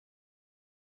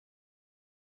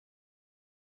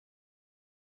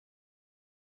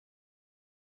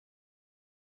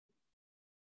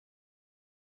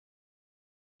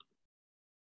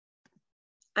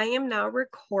I am now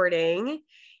recording,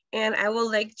 and I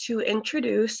would like to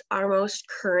introduce our most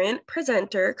current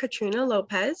presenter, Katrina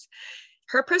Lopez.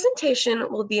 Her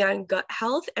presentation will be on gut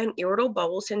health and irritable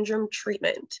bowel syndrome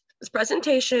treatment. This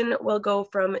presentation will go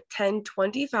from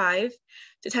 10:25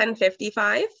 to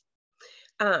 10:55.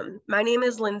 My name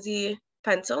is Lindsay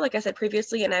Pencil, like I said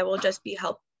previously, and I will just be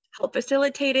help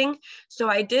facilitating. So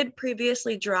I did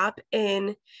previously drop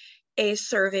in a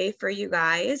survey for you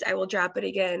guys. I will drop it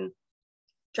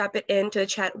into the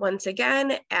chat once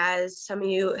again, as some of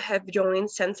you have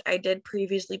joined since I did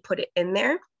previously put it in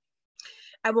there.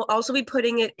 I will also be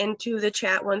putting it into the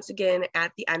chat once again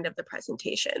at the end of the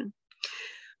presentation.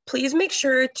 Please make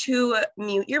sure to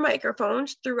mute your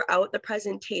microphones throughout the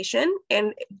presentation,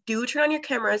 and do turn on your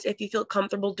cameras if you feel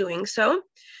comfortable doing so.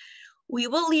 We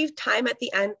will leave time at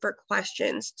the end for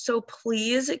questions, so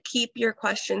please keep your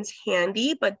questions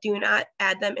handy, but do not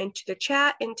add them into the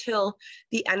chat until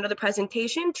the end of the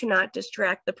presentation to not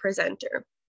distract the presenter.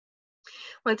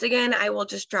 Once again, I will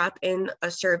just drop in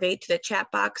a survey to the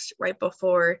chat box right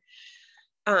before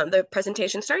the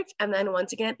presentation starts, and then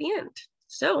once again at the end.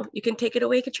 So you can take it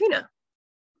away, Katrina.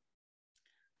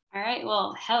 All right,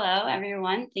 well, hello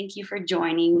everyone. Thank you for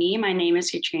joining me. My name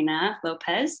is Katrina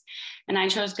Lopez, and I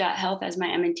chose gut health as my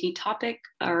M&T topic,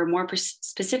 or more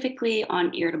specifically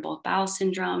on irritable bowel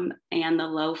syndrome and the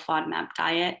low FODMAP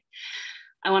diet.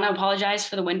 I want to apologize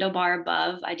for the window bar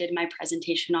above. I did my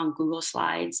presentation on Google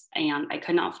Slides, and I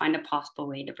could not find a possible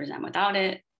way to present without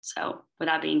it. So with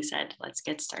that being said, let's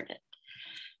get started.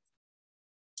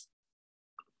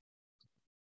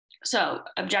 So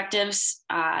objectives,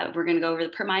 we're going to go over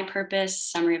the my purpose,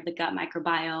 summary of the gut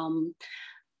microbiome,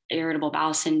 irritable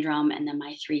bowel syndrome, and then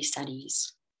my 3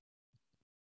 studies.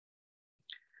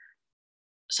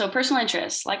 So personal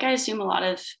interests, like I assume a lot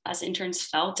of us interns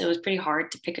felt, it was pretty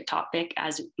hard to pick a topic,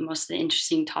 as most of the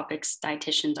interesting topics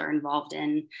dietitians are involved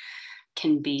in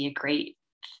can be a great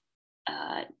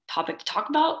topic to talk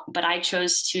about, but I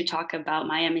chose to talk about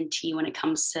my M&T when it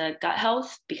comes to gut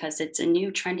health because it's a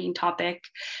new trending topic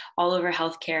all over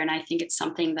healthcare, and I think it's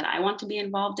something that I want to be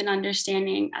involved in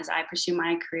understanding as I pursue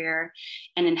my career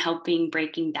and in helping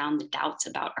breaking down the doubts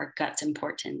about our gut's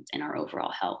importance in our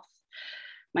overall health.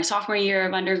 My sophomore year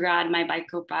of undergrad, my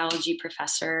microbiology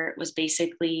professor was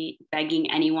basically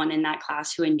begging anyone in that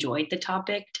class who enjoyed the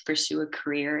topic to pursue a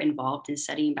career involved in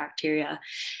studying bacteria.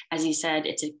 As he said,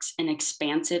 it's an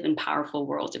expansive and powerful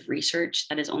world of research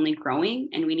that is only growing,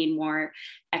 and we need more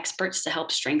experts to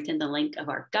help strengthen the link of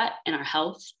our gut and our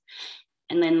health.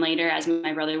 And then later, as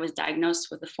my brother was diagnosed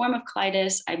with a form of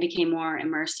colitis, I became more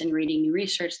immersed in reading new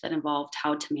research that involved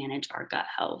how to manage our gut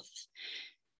health.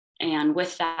 And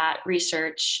with that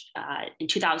research, in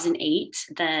 2008,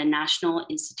 the National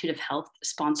Institute of Health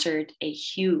sponsored a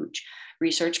huge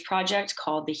research project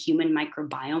called the Human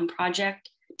Microbiome Project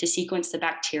to sequence the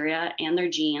bacteria and their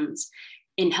genes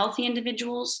in healthy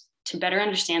individuals to better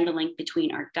understand the link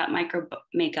between our gut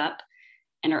makeup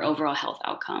and our overall health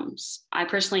outcomes. I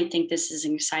personally think this is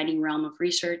an exciting realm of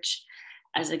research,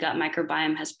 as the gut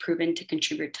microbiome has proven to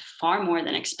contribute to far more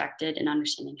than expected in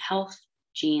understanding health,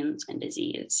 genes, and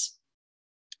disease.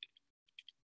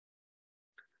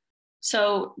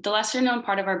 So the lesser known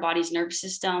part of our body's nervous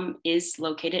system is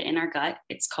located in our gut.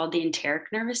 It's called the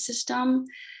enteric nervous system.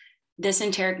 This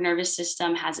enteric nervous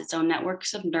system has its own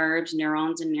networks of nerves,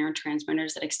 neurons, and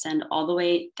neurotransmitters that extend all the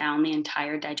way down the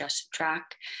entire digestive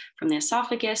tract, from the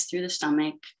esophagus through the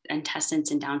stomach,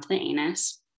 intestines, and down to the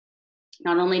anus.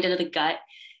 Not only do the gut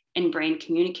and brain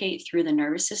communicate through the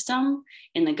nervous system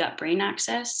in the gut-brain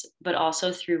axis, but also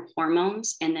through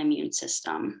hormones and the immune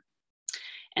system.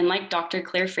 And like Dr.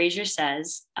 Claire Fraser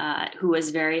says, who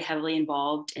was very heavily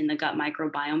involved in the gut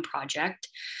microbiome project,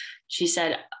 she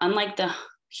said, unlike the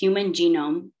human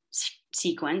genome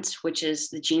sequence, which is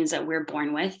the genes that we're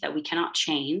born with that we cannot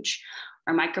change,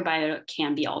 our microbiota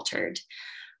can be altered.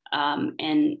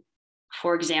 And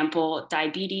for example,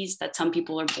 diabetes, that some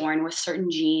people are born with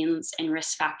certain genes and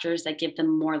risk factors that give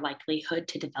them more likelihood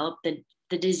to develop the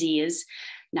disease.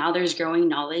 Now there's growing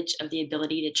knowledge of the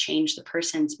ability to change the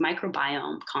person's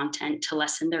microbiome content to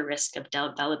lessen their risk of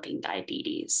developing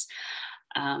diabetes.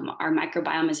 Our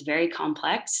microbiome is very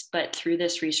complex, but through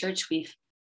this research, we've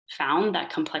found that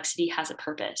complexity has a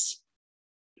purpose.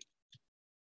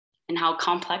 And how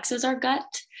complex is our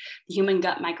gut? The human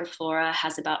gut microflora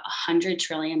has about 100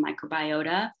 trillion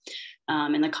microbiota,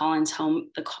 and the colon's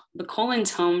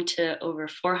home to over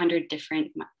 400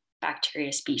 different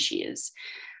bacteria species.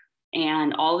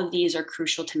 And all of these are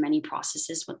crucial to many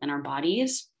processes within our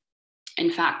bodies. In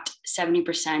fact,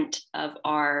 70% of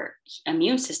our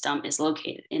immune system is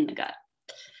located in the gut.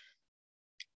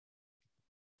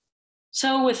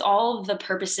 So with all of the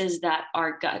purposes that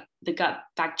the gut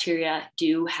bacteria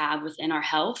do have within our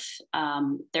health,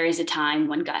 there is a time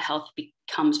when gut health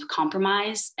becomes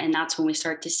compromised. And that's when we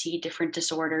start to see different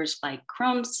disorders like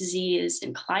Crohn's disease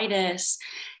and colitis,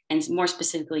 and more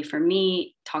specifically for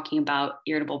me, talking about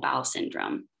irritable bowel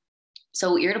syndrome.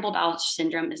 So irritable bowel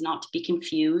syndrome is not to be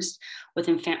confused with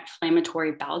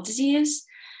inflammatory bowel disease.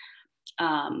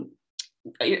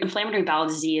 Inflammatory bowel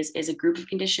disease is a group of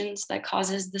conditions that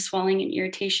causes the swelling and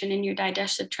irritation in your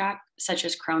digestive tract, such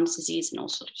as Crohn's disease and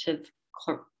ulcerative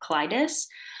colitis.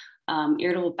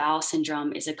 Irritable bowel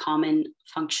syndrome is a common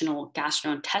functional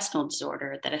gastrointestinal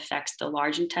disorder that affects the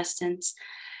large intestines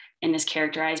and is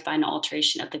characterized by an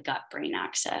alteration of the gut-brain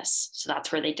axis. So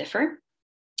that's where they differ.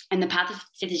 And the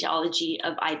pathophysiology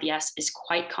of IBS is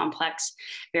quite complex,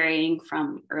 varying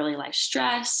from early life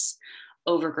stress,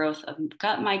 overgrowth of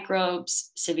gut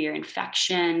microbes, severe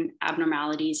infection,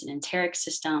 abnormalities in enteric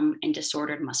system, and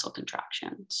disordered muscle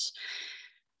contractions.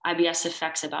 IBS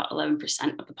affects about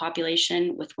 11% of the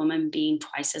population, with women being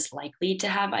twice as likely to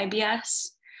have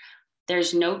IBS.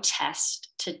 There's no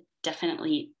test to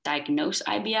definitely diagnose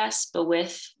IBS, but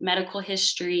with medical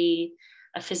history,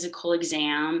 a physical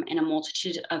exam, and a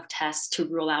multitude of tests to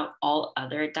rule out all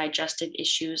other digestive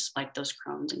issues like those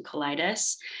Crohn's and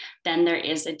colitis, then there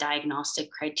is a diagnostic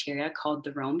criteria called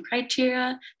the Rome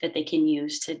criteria that they can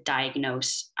use to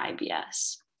diagnose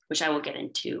IBS, which I will get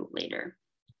into later.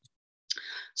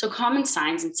 So common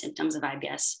signs and symptoms of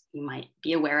IBS you might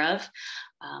be aware of: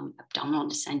 abdominal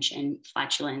distension,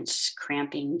 flatulence,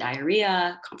 cramping,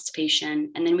 diarrhea,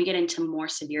 constipation, and then we get into more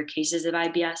severe cases of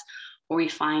IBS where we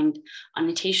find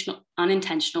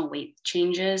unintentional weight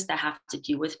changes that have to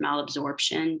do with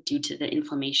malabsorption due to the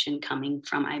inflammation coming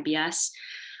from IBS.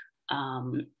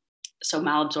 So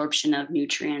malabsorption of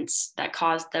nutrients that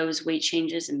cause those weight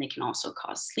changes, and they can also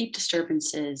cause sleep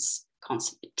disturbances,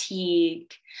 constant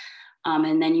fatigue.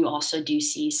 And then you also do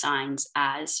see signs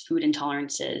as food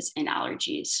intolerances and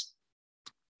allergies.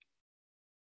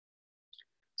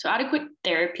 So adequate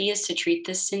therapies to treat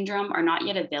this syndrome are not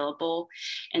yet available,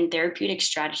 and therapeutic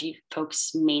strategy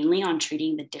focus mainly on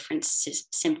treating the different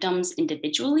symptoms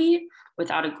individually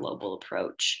without a global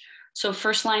approach. So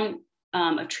first line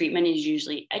of treatment is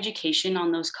usually education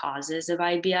on those causes of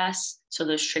IBS, so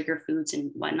those trigger foods and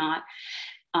whatnot.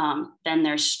 Then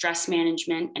there's stress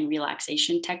management and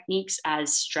relaxation techniques,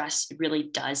 as stress really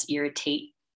does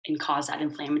irritate and cause that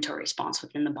inflammatory response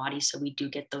within the body. So we do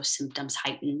get those symptoms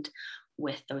heightened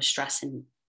with those stress and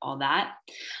all that.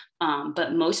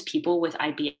 But most people with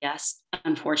IBS,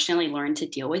 unfortunately, learn to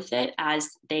deal with it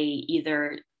as they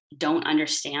either don't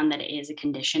understand that it is a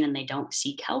condition and they don't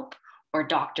seek help, or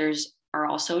doctors are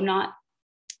also not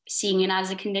seeing it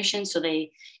as a condition. So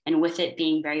and with it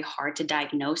being very hard to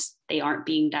diagnose, they aren't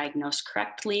being diagnosed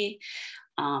correctly.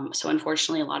 So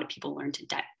unfortunately, a lot of people learn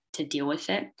to deal with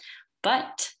it.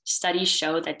 But studies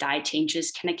show that diet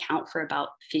changes can account for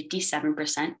about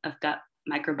 57% of gut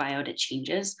microbiota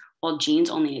changes, while genes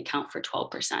only account for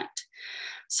 12%.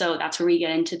 So that's where we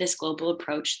get into this global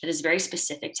approach that is very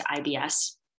specific to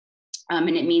IBS. And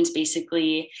it means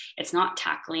basically it's not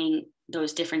tackling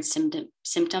those different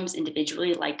symptoms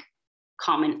individually like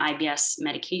common IBS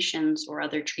medications or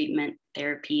other treatment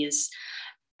therapies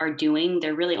are doing.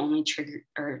 They're really only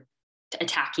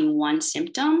attacking one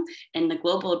symptom. And the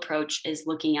global approach is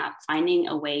looking at finding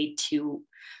a way to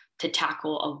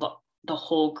tackle the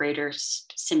whole greater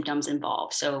symptoms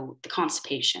involved. So the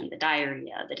constipation, the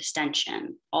diarrhea, the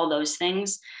distension, all those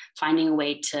things, finding a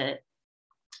way to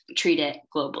treat it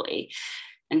globally.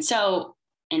 And so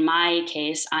in my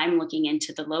case, I'm looking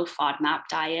into the low FODMAP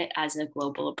diet as a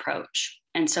global approach.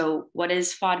 And so what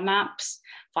is FODMAPs?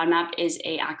 FODMAP is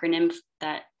an acronym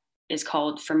that is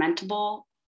called fermentable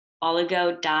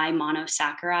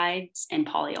oligodimonosaccharides and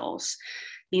polyols.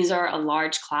 These are a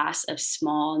large class of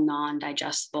small,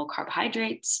 non-digestible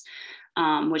carbohydrates,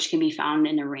 which can be found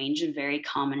in a range of very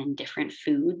common and different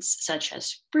foods, such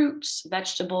as fruits,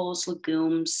 vegetables,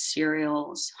 legumes,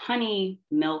 cereals, honey,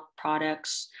 milk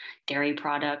products, dairy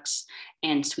products,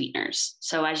 and sweeteners.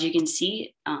 So as you can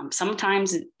see,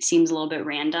 sometimes it seems a little bit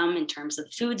random in terms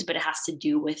of foods, but it has to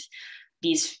do with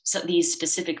these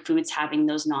specific foods having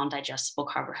those non-digestible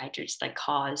carbohydrates that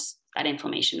cause that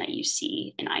inflammation that you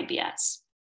see in IBS.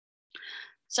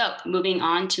 So moving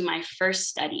on to my first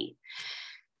study,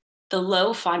 the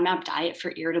low FODMAP diet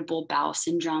for irritable bowel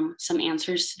syndrome, some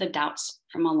answers to the doubts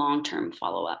from a long-term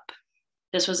follow-up.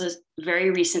 This was a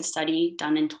very recent study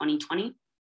done in 2020.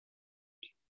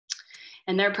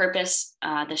 And their purpose,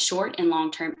 the short and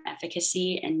long-term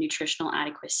efficacy and nutritional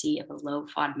adequacy of a low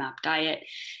FODMAP diet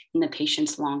and the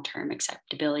patient's long-term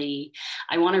acceptability.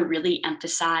 I want to really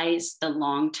emphasize the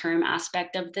long-term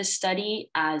aspect of this study,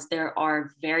 as there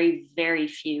are very, very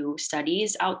few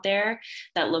studies out there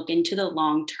that look into the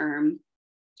long-term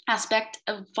aspect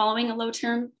of following a low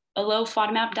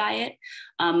FODMAP diet.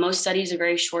 Most studies are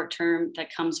very short term.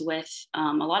 That comes with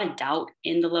a lot of doubt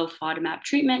in the low FODMAP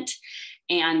treatment.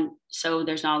 And so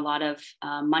there's not a lot of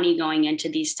money going into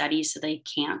these studies, so they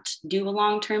can't do a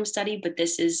long-term study. But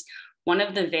this is one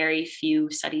of the very few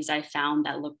studies I found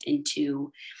that looked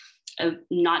into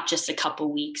not just a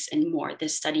couple weeks and more.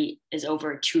 This study is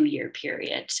over a 2-year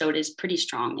period. So it is pretty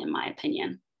strong in my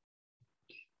opinion.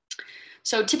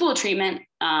 So typical treatment,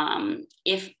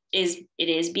 if it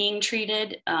is being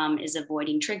treated, is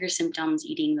avoiding trigger symptoms,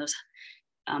 eating those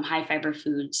high fiber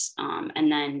foods,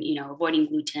 and then, avoiding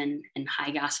gluten and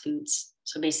high gas foods.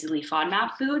 So basically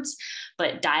FODMAP foods,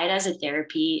 but diet as a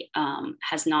therapy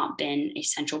has not been a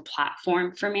central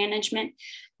platform for management,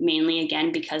 mainly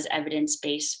again, because evidence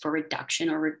base for reduction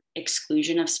or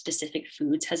exclusion of specific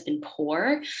foods has been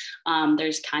poor.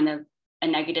 There's kind of a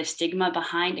negative stigma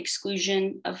behind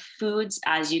exclusion of foods,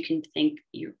 as you can think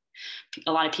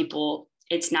a lot of people,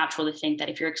 it's natural to think that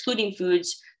if you're excluding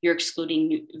foods, you're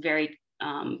excluding very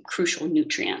crucial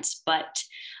nutrients. But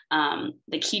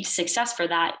the key to success for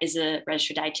that is a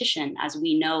registered dietitian, as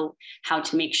we know how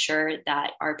to make sure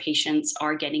that our patients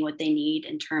are getting what they need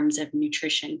in terms of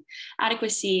nutrition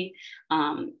adequacy,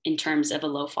 in terms of a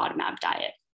low FODMAP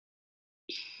diet.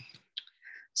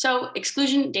 So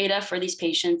exclusion data for these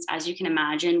patients, as you can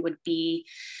imagine, would be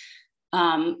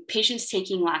patients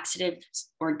taking laxatives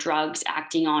or drugs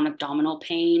acting on abdominal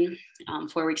pain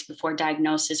 4 weeks before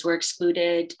diagnosis were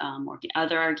excluded, or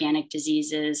other organic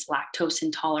diseases, lactose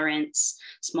intolerance,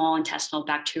 small intestinal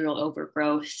bacterial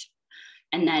overgrowth,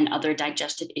 and then other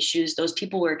digestive issues. Those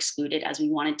people were excluded, as we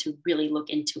wanted to really look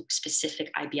into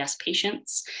specific IBS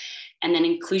patients. And then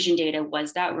inclusion data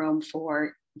was that room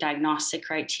for diagnostic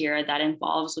criteria that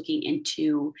involves looking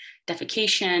into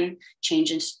defecation,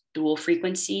 change in stool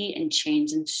frequency, and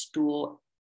change in stool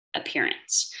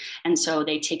appearance. And so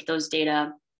they take those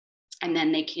data and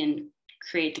then they can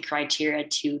create the criteria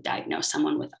to diagnose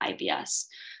someone with IBS.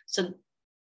 So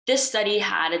this study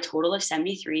had a total of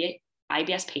 73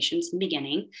 IBS patients in the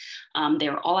beginning. They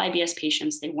were all IBS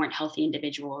patients. They weren't healthy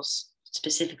individuals,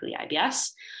 specifically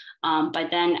IBS. But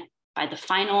then by the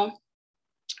final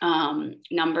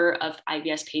number of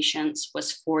IBS patients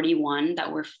was 41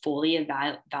 that were fully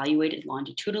evaluated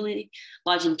longitudinally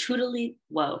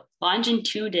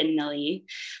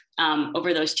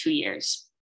over those 2 years.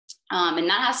 And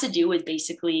that has to do with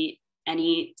basically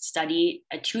any study.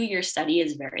 A 2-year study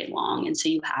is very long, and so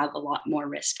you have a lot more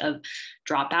risk of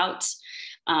dropouts.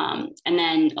 And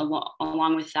then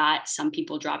along with that, some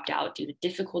people dropped out due to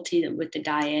difficulty with the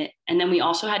diet. And then we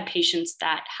also had patients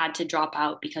that had to drop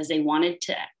out because they wanted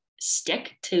to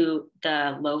stick to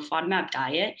the low FODMAP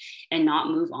diet and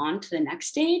not move on to the next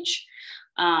stage.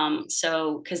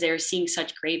 So because they were seeing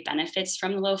such great benefits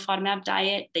from the low FODMAP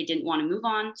diet, they didn't want to move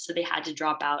on. So they had to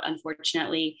drop out,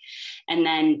 unfortunately. And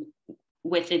then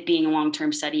with it being a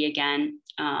long-term study again,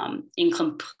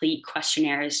 incomplete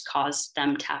questionnaires caused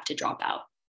them to have to drop out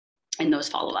in those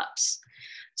follow-ups.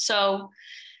 So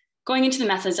going into the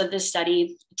methods of this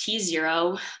study,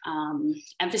 T0,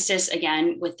 emphasis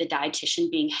again with the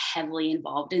dietitian being heavily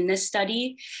involved in this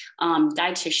study.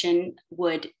 Dietitian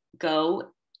would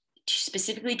go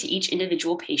specifically to each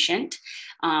individual patient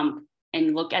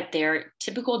and look at their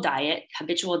typical diet,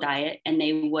 habitual diet, and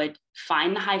they would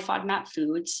find the high FODMAP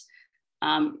foods,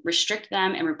 restrict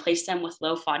them and replace them with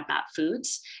low FODMAP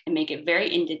foods, and make it very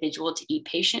individual to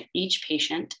each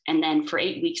patient. And then for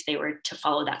 8 weeks, they were to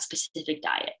follow that specific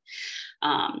diet.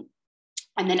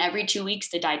 And then every 2 weeks,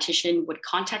 the dietitian would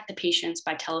contact the patients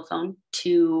by telephone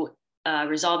to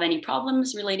resolve any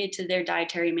problems related to their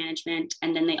dietary management.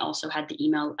 And then they also had the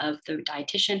email of the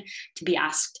dietitian to be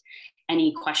asked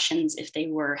any questions if they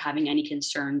were having any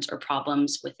concerns or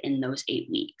problems within those 8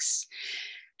 weeks.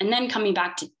 And then coming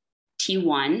back to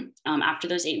T1, after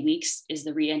those 8 weeks is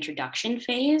the reintroduction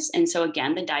phase. And so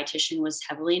again, the dietitian was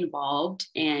heavily involved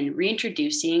in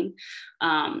reintroducing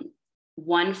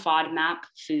one FODMAP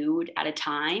food at a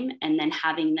time, and then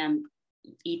having them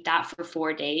eat that for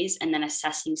 4 days, and then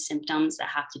assessing symptoms that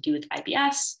have to do with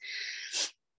IBS,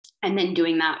 and then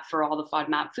doing that for all the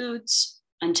FODMAP foods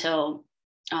until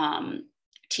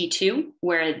T2,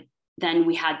 where then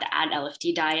we had the add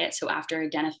LFD diet. So after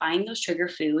identifying those trigger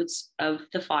foods of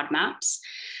the FODMAPs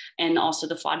and also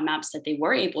the FODMAPs that they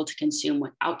were able to consume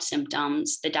without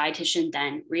symptoms, the dietitian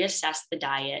then reassessed the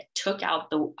diet, took out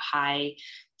the high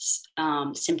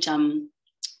symptom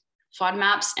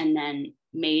FODMAPs, and then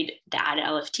made the added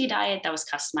LFT diet that was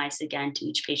customized again to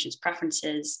each patient's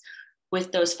preferences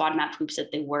with those FODMAP foods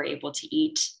that they were able to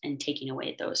eat, and taking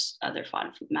away those other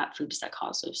FODMAP foods that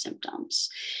cause those symptoms.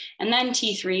 And then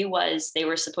T3 was, they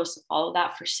were supposed to follow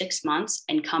that for 6 months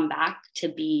and come back to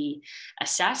be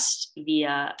assessed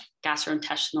via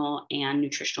gastrointestinal and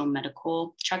nutritional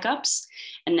medical checkups.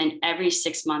 And then every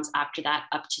 6 months after that,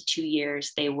 up to 2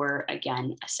 years, they were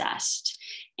again assessed.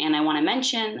 And I want to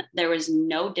mention there was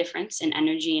no difference in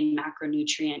energy and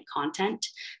macronutrient content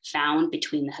found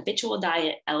between the habitual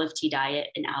diet, LFT diet,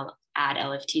 and add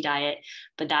LFT diet.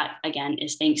 But that, again,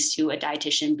 is thanks to a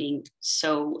dietitian being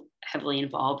so heavily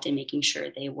involved in making sure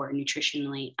they were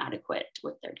nutritionally adequate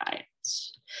with their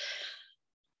diets.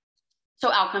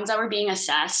 So outcomes that were being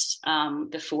assessed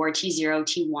before T0,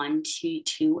 T1,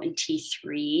 T2, and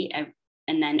T3,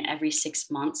 and then every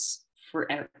 6 months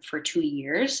for 2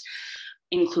 years,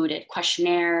 included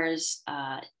questionnaires,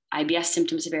 IBS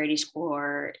symptom severity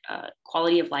score,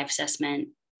 quality of life assessment,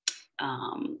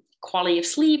 quality of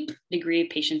sleep, degree of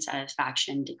patient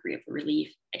satisfaction, degree of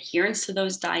relief, adherence to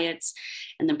those diets,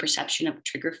 and the perception of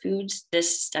trigger foods.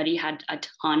 This study had a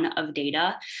ton of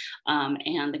data,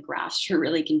 and the graphs were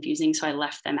really confusing, so I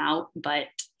left them out. But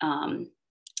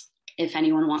if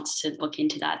anyone wants to look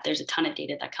into that, there's a ton of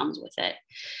data that comes with it.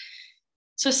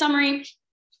 So summary,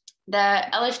 the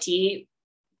LFT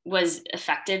was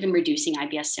effective in reducing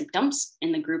IBS symptoms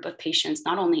in the group of patients,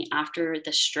 not only after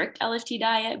the strict LFT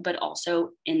diet, but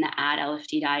also in the add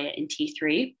LFT diet in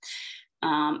T3.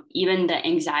 Even the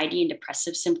anxiety and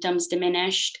depressive symptoms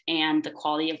diminished, and the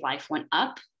quality of life went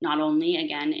up, not only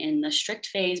again in the strict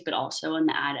phase, but also in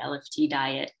the add LFT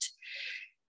diet.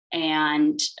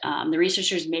 And the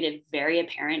researchers made it very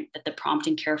apparent that the prompt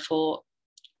and careful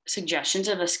suggestions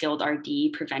of a skilled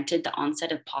RD prevented the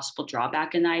onset of possible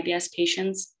drawback in the IBS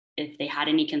patients. If they had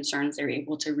any concerns, they were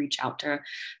able to reach out to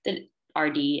the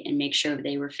RD and make sure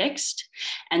they were fixed.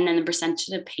 And then the percentage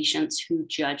of patients who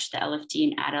judged the LFT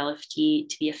and add LFT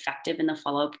to be effective in the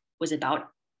follow-up was about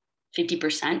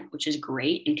 50%, which is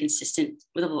great and consistent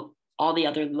with all the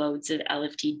other loads of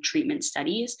LFT treatment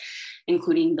studies,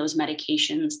 including those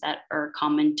medications that are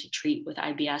common to treat with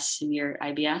IBS, severe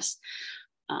IBS.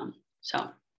 So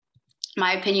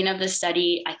my opinion of this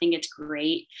study, I think it's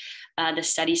great. The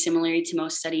study, similarly to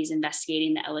most studies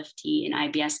investigating the LFT and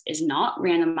IBS, is not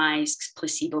randomized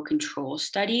placebo-controlled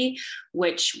study,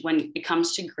 which when it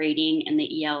comes to grading in the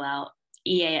EAL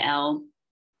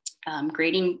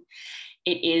grading,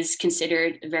 it is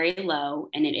considered very low,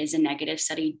 and it is a negative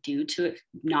study due to it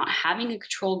not having a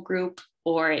control group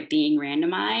or it being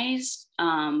randomized.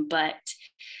 But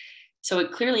so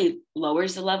it clearly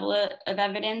lowers the level of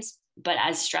evidence. But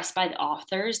as stressed by the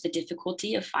authors, the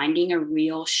difficulty of finding a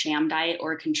real sham diet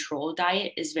or a control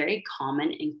diet is very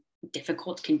common and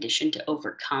difficult condition to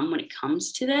overcome when it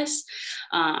comes to this,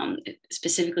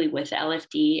 specifically with the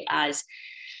LFD, as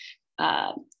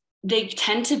they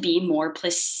tend to be more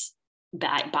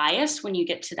biased when you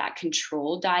get to that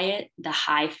control diet. The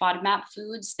high FODMAP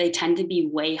foods, they tend to be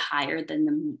way higher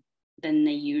than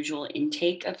the usual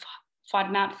intake of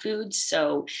FODMAP foods.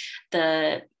 So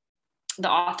the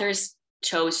authors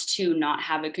chose to not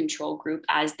have a control group,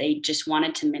 as they just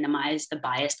wanted to minimize the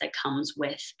bias that comes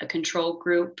with a control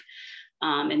group,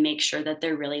 and make sure that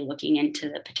they're really looking into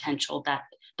the potential that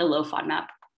the low FODMAP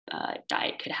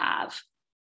diet could have.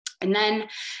 And then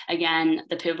again,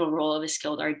 the pivotal role of a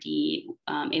skilled RD,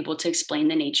 able to explain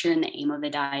the nature and the aim of the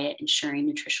diet, ensuring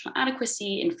nutritional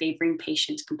adequacy and favoring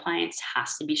patients' compliance,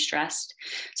 has to be stressed.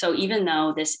 So even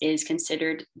though this is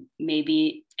considered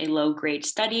maybe a low grade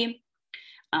study,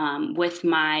 with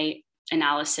my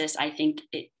analysis, I think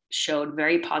it showed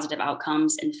very positive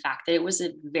outcomes. And the fact that it was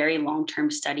a very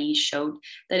long-term study showed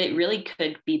that it really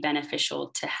could be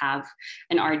beneficial to have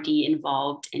an RD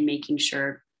involved in making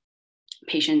sure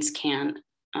patients can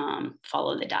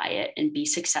follow the diet and be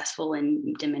successful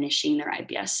in diminishing their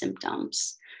IBS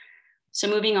symptoms. So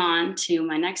moving on to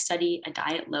my next study, a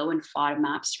diet low in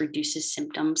FODMAPs reduces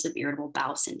symptoms of irritable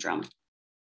bowel syndrome.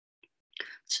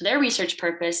 So their research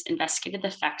purpose investigated the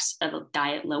effects of a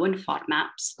diet low in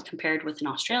FODMAPs compared with an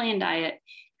Australian diet,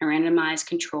 a randomized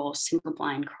control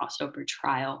single-blind crossover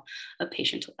trial of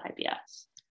patients with IBS.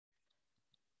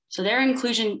 So their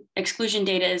exclusion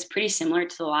data is pretty similar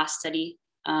to the last study.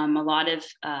 A lot of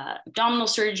abdominal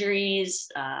surgeries,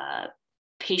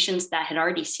 patients that had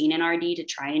already seen an RD to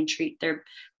try and treat their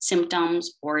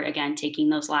symptoms, or again, taking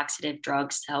those laxative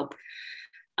drugs to help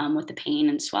with the pain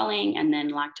and swelling, and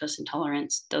then lactose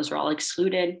intolerance. Those were all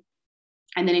excluded.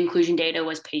 And then inclusion data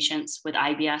was patients with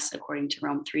IBS according to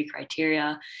Rome 3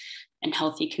 criteria, and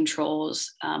healthy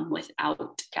controls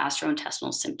without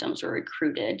gastrointestinal symptoms were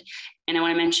recruited. And I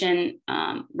want to mention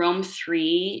Rome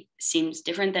 3 seems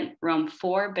different than Rome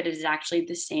 4, but it is actually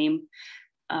the same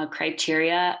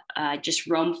criteria. Just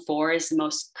Rome 4 is the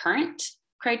most current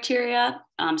criteria.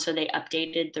 So they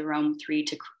updated the Rome 3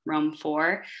 to Rome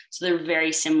 4. So they're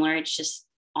very similar. It's just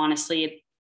honestly a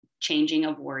changing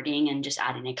of wording and just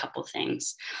adding a couple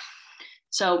things.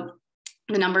 So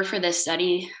the number for this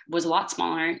study was a lot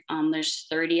smaller. There's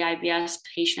 30 IBS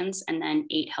patients and then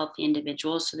 8 healthy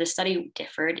individuals. So this study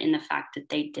differed in the fact that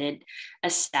they did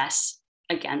assess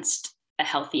against a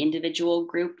healthy individual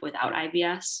group without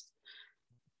IBS.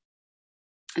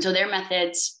 And so their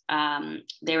methods,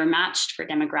 they were matched for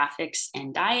demographics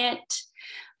and diet.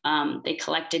 They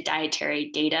collected dietary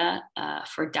data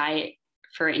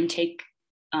for intake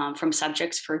from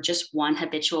subjects for just 1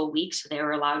 habitual week. So they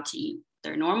were allowed to eat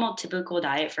their normal typical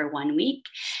diet for 1 week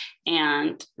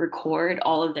and record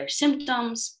all of their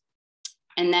symptoms.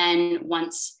 And then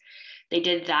once they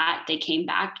did that, they came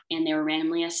back and they were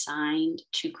randomly assigned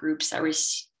to groups that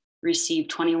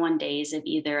received 21 days of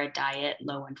either a diet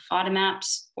low in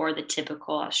FODMAPs or the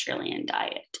typical Australian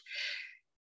diet.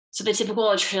 So the typical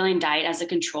Australian diet as a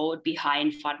control would be high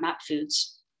in FODMAP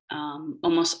foods.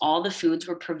 Almost all the foods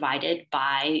were provided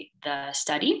by the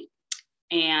study.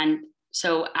 And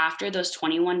so after those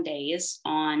 21 days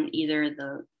on either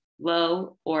the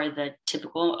low or the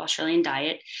typical Australian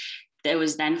diet, that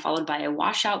was then followed by a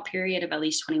washout period of at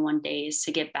least 21 days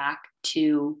to get back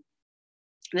to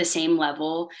the same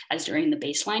level as during the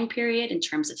baseline period in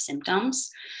terms of symptoms.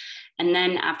 And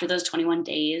then after those 21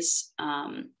 days,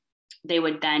 they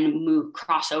would then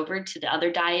cross over to the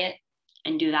other diet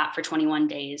and do that for 21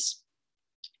 days.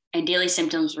 And daily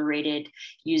symptoms were rated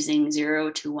using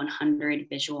 0 to 100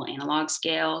 visual analog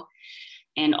scale.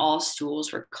 And all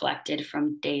stools were collected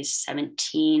from days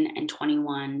 17 and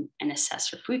 21 and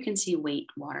assessed for frequency, weight,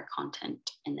 water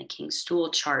content, and the King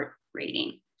stool chart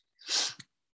rating.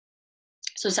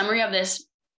 So summary of this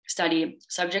study,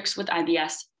 subjects with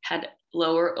IBS had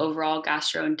lower overall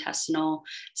gastrointestinal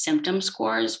symptom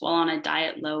scores while on a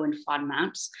diet low in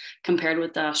FODMAPs compared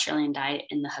with the Australian diet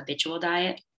and the habitual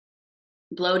diet.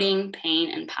 Bloating,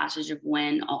 pain, and passage of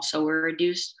wind also were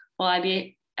reduced while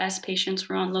IBS patients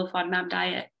were on low FODMAP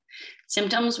diet.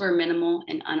 Symptoms were minimal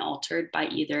and unaltered by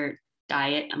either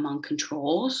diet among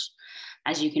controls,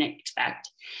 as you can expect.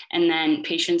 And then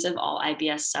patients of all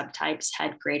IBS subtypes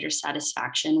had greater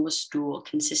satisfaction with stool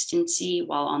consistency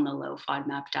while on the low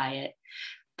FODMAP diet.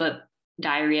 But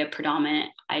diarrhea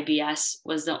predominant IBS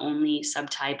was the only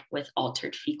subtype with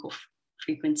altered fecal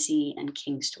frequency and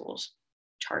King stools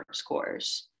chart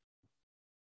scores.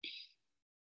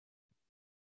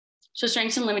 So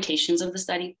strengths and limitations of the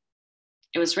study.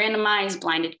 It was randomized,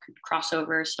 blinded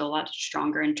crossover, so a lot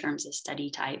stronger in terms of study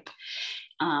type.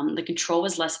 The control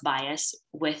was less biased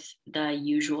with the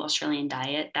usual Australian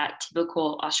diet. That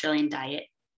typical Australian diet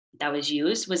that was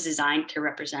used was designed to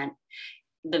represent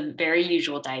the very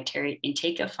usual dietary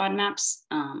intake of FODMAPs,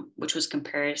 which was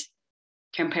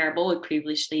comparable with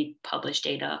previously published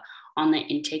data on the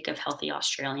intake of healthy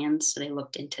Australians. So they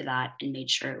looked into that and made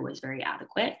sure it was very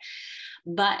adequate.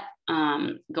 But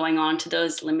going on to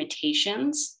those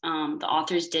limitations, the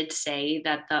authors did say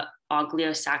that the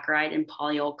oligosaccharide and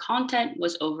polyol content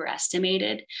was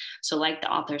overestimated. So like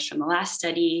the authors from the last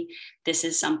study, this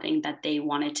is something that they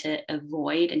wanted to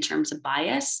avoid in terms of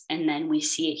bias. And then we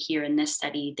see it here in this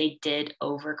study, they did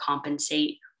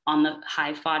overcompensate on the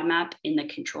high FODMAP in the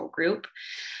control group.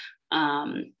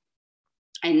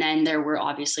 And then there were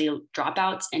obviously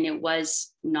dropouts, and it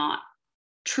was not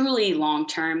truly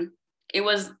long-term. It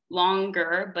was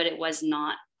longer, but it was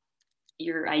not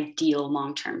your ideal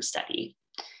long-term study.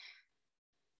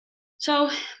 So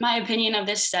my opinion of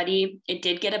this study, it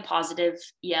did get a positive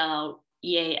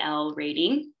EAL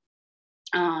rating.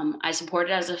 I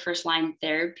support it as a first-line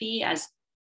therapy. As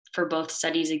for both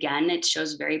studies, again, it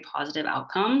shows very positive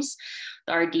outcomes.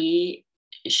 The RD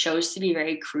shows to be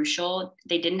very crucial.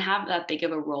 They didn't have that big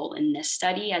of a role in this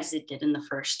study as it did in the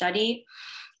first study.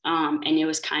 And it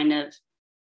was kind of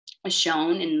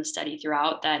shown in the study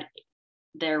throughout that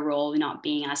their role not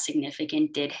being as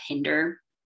significant did hinder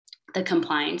the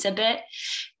compliance a bit.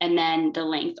 And then the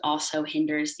length also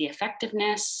hinders the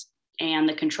effectiveness, and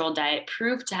the control diet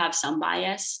proved to have some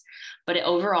bias, but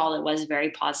overall it was a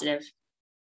very positive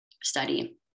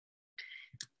study.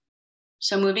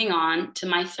 So moving on to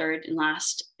my third and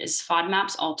last is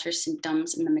FODMAPs alter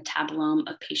symptoms in the metabolome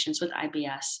of patients with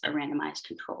IBS, a randomized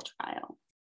control trial.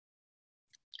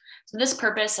 So this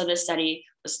purpose of this study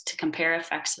was to compare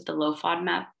effects of the low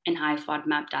FODMAP and high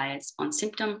FODMAP diets on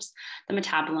symptoms, the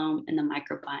metabolome, and the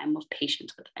microbiome of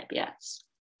patients with IBS.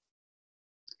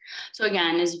 So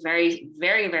again, is very,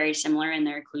 very, very similar in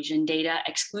their exclusion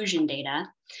data.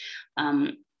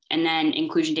 And then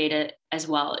inclusion data as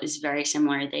well is very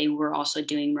similar. They were also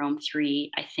doing Rome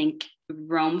 3. I think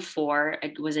Rome 4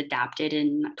 was adapted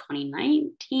in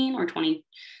 2019 or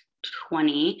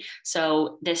 2020.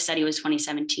 So this study was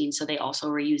 2017. So they also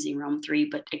were using Rome 3,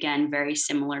 but again, very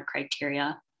similar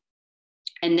criteria.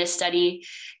 And this study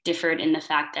differed in the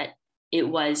fact that it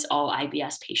was all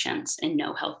IBS patients and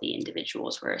no healthy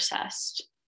individuals were assessed.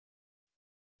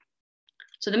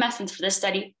 So the methods for this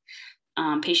study,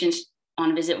 patients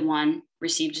on visit 1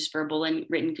 received just verbal and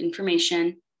written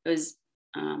information. It was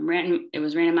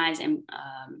randomized and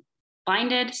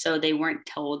blinded, so they weren't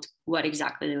told what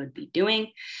exactly they would be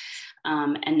doing.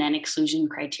 And then exclusion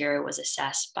criteria was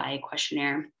assessed by a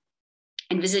questionnaire.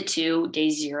 In visit 2, day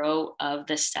 0 of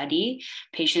the study,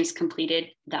 patients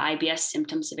completed the IBS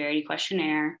symptom severity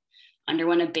questionnaire,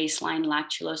 underwent a baseline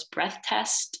lactulose breath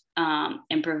test,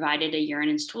 and provided a urine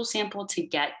and stool sample to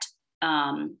get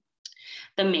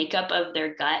the makeup of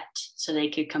their gut so they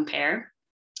could compare.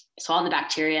 So all the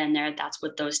bacteria in there, that's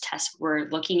what those tests were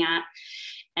looking at.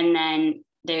 And then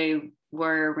they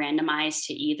were randomized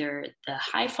to either the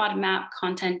high FODMAP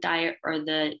content diet or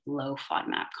the low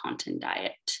FODMAP content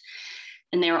diet.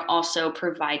 And they were also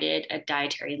provided a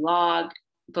dietary log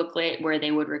booklet where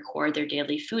they would record their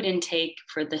daily food intake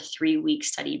for the 3-week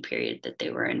study period that they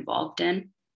were involved in.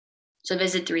 So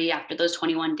visit 3, after those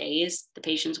 21 days, the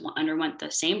patients underwent the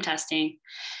same testing.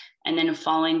 And then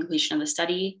following completion of the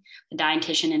study, the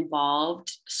dietitian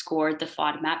involved scored the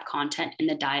FODMAP content in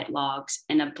the diet logs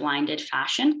in a blinded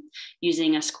fashion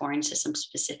using a scoring system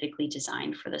specifically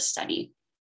designed for the study.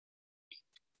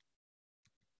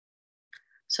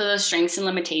 So those strengths and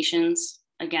limitations,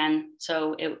 again,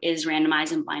 so it is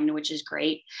randomized and blinded, which is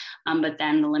great. But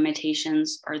then the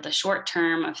limitations are the short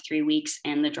term of 3 weeks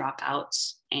and the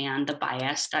dropouts and the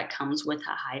bias that comes with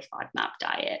a high FODMAP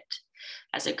diet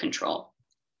as a control.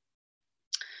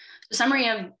 The summary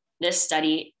of this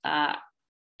study,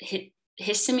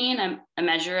 histamine, a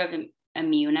measure of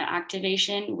immune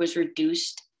activation, was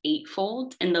reduced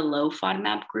 8-fold in the low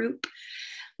FODMAP group.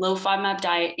 Low FODMAP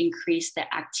diet increased the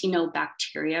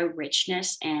actinobacteria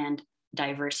richness and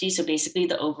diversity. So basically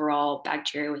the overall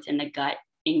bacteria within the gut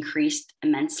increased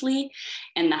immensely,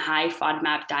 and the high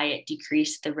FODMAP diet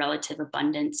decreased the relative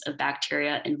abundance of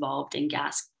bacteria involved in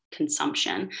gas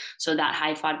consumption. So that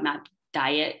high FODMAP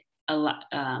diet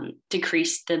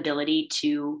decreased the ability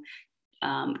to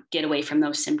get away from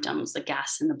those symptoms, the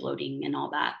gas and the bloating and all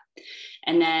that.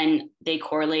 And then they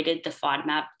correlated the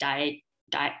FODMAP diary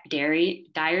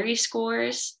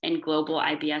scores and global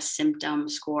IBS symptom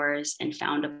scores and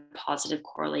found a positive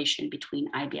correlation between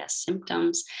IBS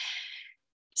symptoms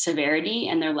severity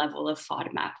and their level of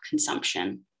FODMAP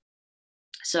consumption.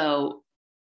 So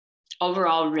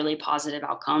overall, really positive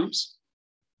outcomes.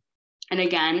 And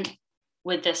again,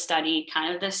 with this study,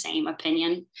 kind of the same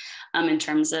opinion in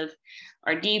terms of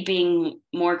RD being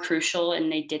more crucial,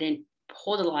 and they didn't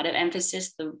hold a lot of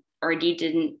emphasis. The RD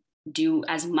didn't do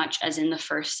as much as in the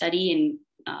first study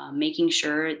and making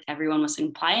sure everyone was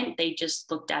compliant. They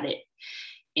just looked at it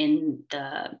in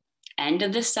the end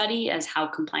of the study as how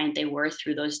compliant they were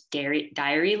through those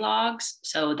diary logs.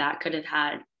 So that could have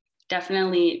had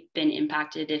definitely been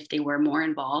impacted if they were more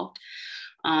involved.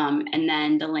 And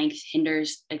then the length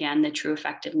hinders, again, the true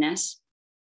effectiveness.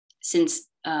 Since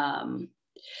the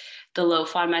low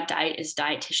FODMAP diet is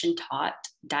dietitian taught,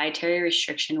 dietary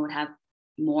restriction would have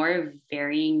more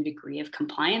varying degree of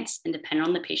compliance and depend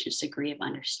on the patient's degree of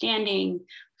understanding,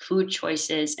 food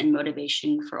choices, and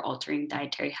motivation for altering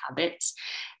dietary habits,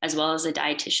 as well as the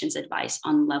dietitian's advice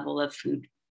on level of food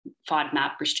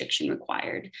FODMAP restriction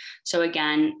required. So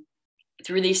again,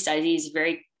 through these studies,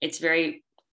 it's very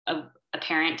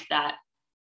apparent that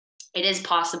it is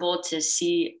possible to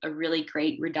see a really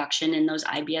great reduction in those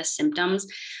IBS symptoms,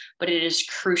 but it is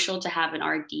crucial to have an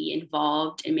RD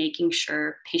involved in making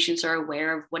sure patients are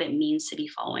aware of what it means to be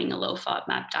following a low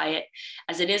FODMAP diet,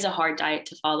 as it is a hard diet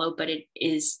to follow, but it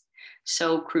is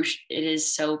so crucial. It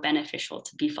is so beneficial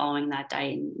to be following that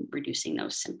diet and reducing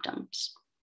those symptoms.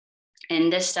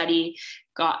 And this study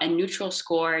got a neutral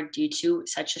score due to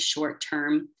such a short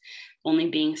term, only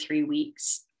being 3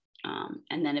 weeks.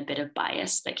 And then a bit of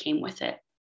bias that came with it.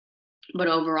 But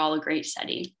overall, a great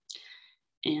study.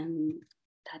 And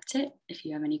that's it, if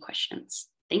you have any questions.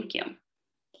 Thank you.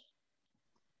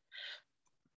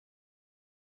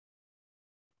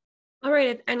 All right,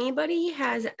 if anybody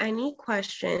has any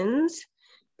questions,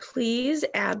 please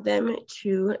add them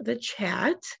to the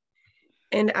chat.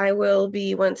 And I will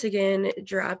be once again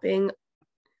dropping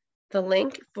the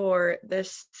link for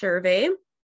this survey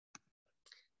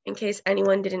in case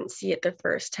anyone didn't see it the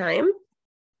first time.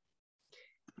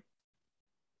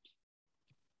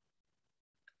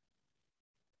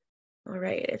 All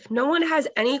right, if no one has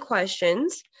any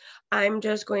questions, I'm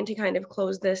just going to kind of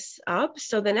close this up.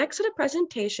 So the next set of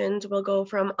presentations will go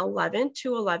from 11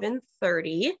 to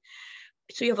 11:30.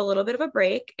 So you have a little bit of a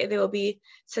break. There will be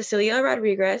Cecilia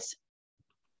Rodriguez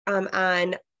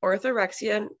on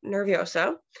orthorexia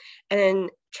nervosa, and then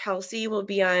Chelsea will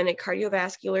be on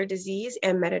cardiovascular disease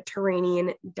and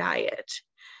Mediterranean diet.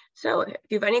 So if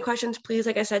you have any questions, please,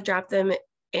 like I said, drop them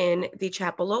in the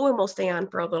chat below and we'll stay on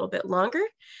for a little bit longer.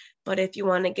 But if you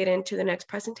want to get into the next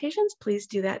presentations, please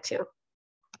do that too.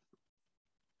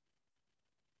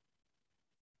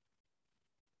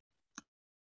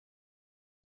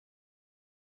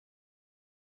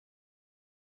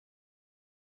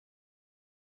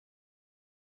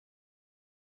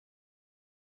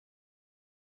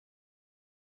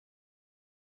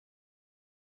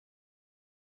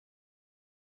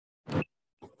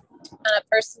 On a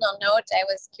personal note, I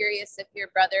was curious if your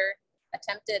brother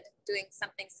attempted doing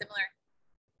something similar.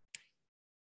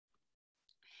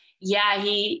 Yeah,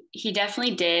 he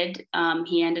definitely did.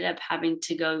 He ended up having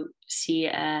to go see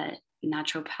a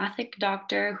naturopathic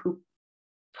doctor who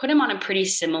put him on a pretty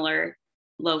similar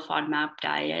low FODMAP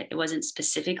diet. It wasn't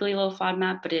specifically low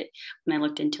FODMAP, but when I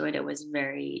looked into it, it was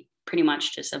pretty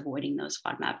much just avoiding those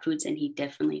FODMAP foods. And he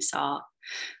definitely saw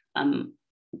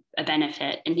a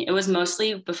benefit. And it was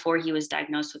mostly before he was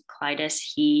diagnosed with colitis.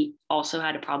 He also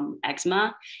had a problem with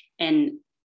eczema. And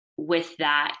with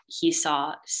that, he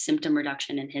saw symptom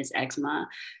reduction in his eczema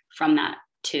from that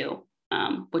too,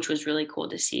 which was really cool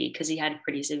to see because he had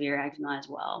pretty severe eczema as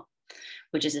well,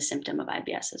 which is a symptom of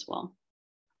IBS as well.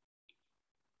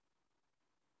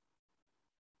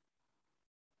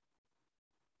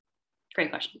 Great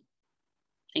question.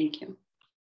 Thank you.